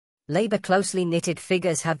Labour closely knitted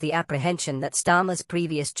figures have the apprehension that Starmer's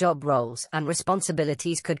previous job roles and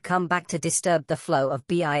responsibilities could come back to disturb the flow of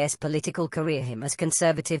BI's political career as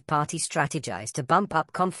Conservative Party strategised to bump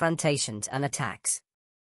up confrontations and attacks.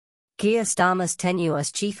 Keir Starmer's tenure as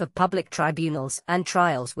Chief of Public Tribunals and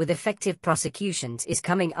Trials with effective prosecutions is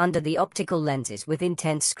coming under the optical lenses with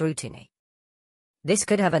intense scrutiny. This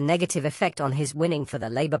could have a negative effect on his winning for the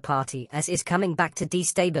Labour Party, as is coming back to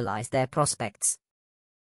destabilise their prospects.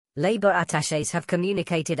 Labour attachés have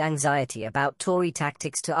communicated anxiety about Tory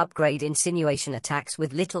tactics to upgrade insinuation attacks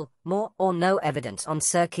with little, more or no evidence on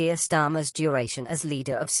Sir Keir Starmer's duration as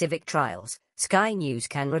leader of civic trials, Sky News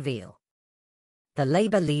can reveal. The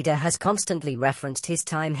Labour leader has constantly referenced his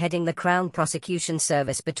time heading the Crown Prosecution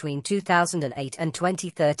Service between 2008 and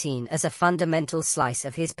 2013 as a fundamental slice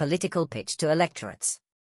of his political pitch to electorates.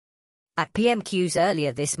 At PMQs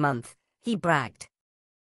earlier this month, he bragged,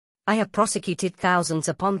 "I have prosecuted thousands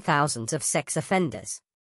upon thousands of sex offenders."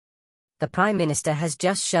 The Prime Minister has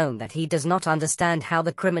just shown that he does not understand how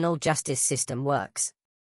the criminal justice system works.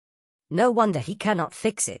 No wonder he cannot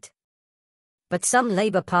fix it. But some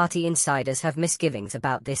Labour Party insiders have misgivings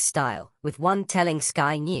about this style, with one telling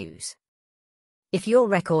Sky News, "If your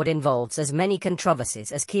record involves as many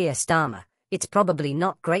controversies as Keir Starmer, it's probably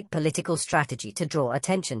not great political strategy to draw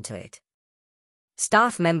attention to it."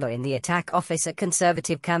 Staff member in the attack office at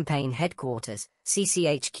Conservative Campaign Headquarters,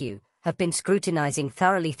 CCHQ, have been scrutinising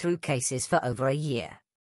thoroughly through cases for over a year.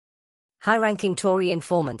 High-ranking Tory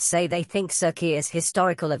informants say they think Sir Keir's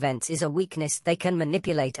historical events is a weakness they can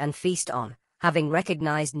manipulate and feast on, having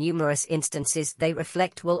recognised numerous instances they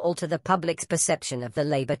reflect will alter the public's perception of the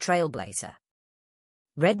Labour trailblazer.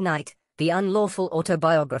 Red Night, the unlawful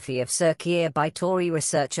autobiography of Sir Keir by Tory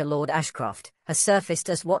researcher Lord Ashcroft, has surfaced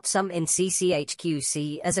as what some in CCHQ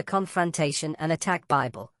see as a confrontation and attack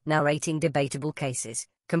Bible, narrating debatable cases,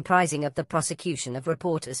 comprising of the prosecution of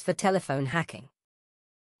reporters for telephone hacking.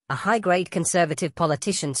 A high-grade Conservative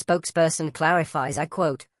politician spokesperson clarifies, I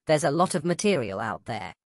quote, "There's a lot of material out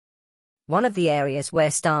there. One of the areas where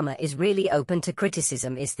Starmer is really open to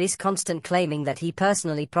criticism is this constant claiming that he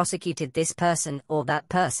personally prosecuted this person or that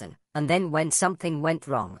person, and then when something went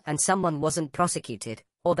wrong and someone wasn't prosecuted,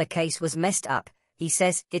 or the case was messed up, he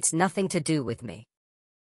says, 'It's nothing to do with me.'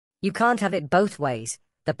 You can't have it both ways.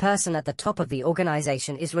 The person at the top of the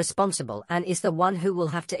organisation is responsible and is the one who will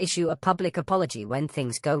have to issue a public apology when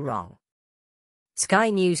things go wrong."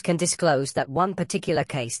 Sky News can disclose that one particular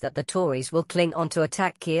case that the Tories will cling on to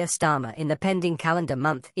attack Keir Starmer in the pending calendar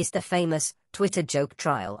month is the famous Twitter joke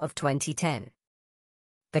trial of 2010.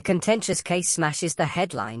 The contentious case smashes the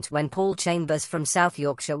headlines when Paul Chambers from South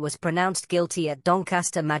Yorkshire was pronounced guilty at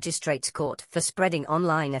Doncaster Magistrates Court for spreading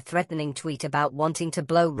online a threatening tweet about wanting to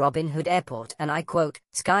blow Robin Hood Airport, and I quote,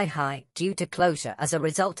 "sky high," due to closure as a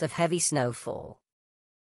result of heavy snowfall.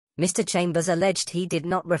 Mr. Chambers alleged he did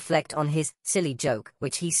not reflect on his silly joke,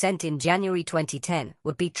 which he sent in January 2010,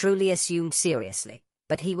 would be truly assumed seriously,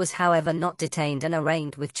 but he was however not detained and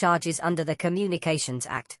arraigned with charges under the Communications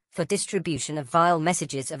Act for distribution of vile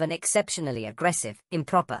messages of an exceptionally aggressive,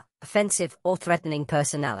 improper, offensive or threatening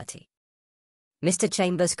personality. Mr.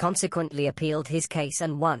 Chambers consequently appealed his case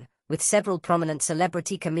and won, with several prominent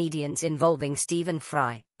celebrity comedians involving Stephen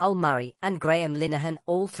Fry, Al Murray and Graham Linehan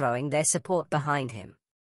all throwing their support behind him.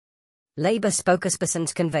 Labour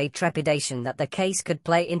spokespersons conveyed trepidation that the case could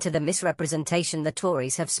play into the misrepresentation the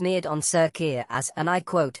Tories have smeared on Sir Keir as, and I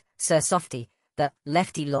quote, "Sir Softy, the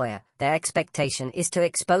lefty lawyer." Their expectation is to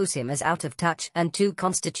expose him as out of touch and too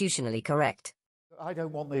constitutionally correct. I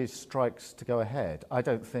don't want these strikes to go ahead. I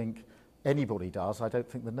don't think anybody does. I don't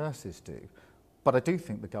think the nurses do. But I do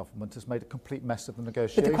think the government has made a complete mess of the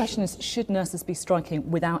negotiations. But the question is, should nurses be striking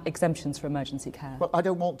without exemptions for emergency care? Well, I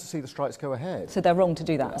don't want to see the strikes go ahead. So they're wrong to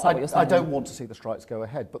do that, is that what you're saying? I don't want to see the strikes go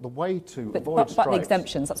ahead, but the way to avoid strikes... But the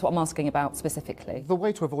exemptions, that's what I'm asking about specifically. The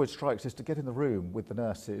way to avoid strikes is to get in the room with the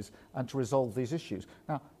nurses and to resolve these issues.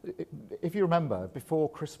 Now, if you remember, before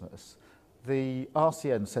Christmas, the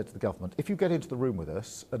RCN said to the government, if you get into the room with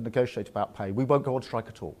us and negotiate about pay, we won't go on strike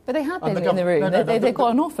at all. But they have been in the room. They've got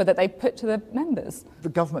an offer that they put to the members. The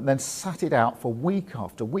government then sat it out for week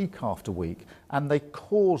after week after week, and they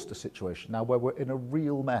caused a situation now where we're in a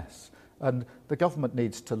real mess. And the government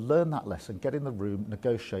needs to learn that lesson, get in the room,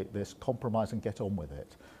 negotiate this, compromise and get on with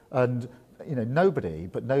it. And you know,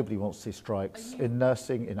 nobody wants to see strikes in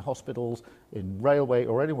nursing, in hospitals, in railway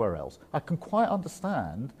or anywhere else. I can quite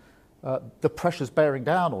understand the pressures bearing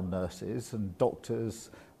down on nurses and doctors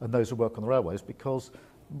and those who work on the railways, because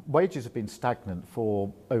wages have been stagnant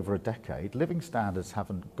for over a decade, living standards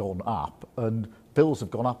haven't gone up, and bills have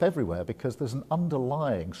gone up everywhere because there's an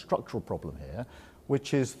underlying structural problem here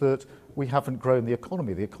which is that we haven't grown the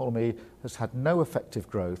economy. The economy has had no effective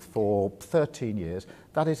growth for 13 years.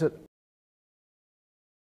 That is at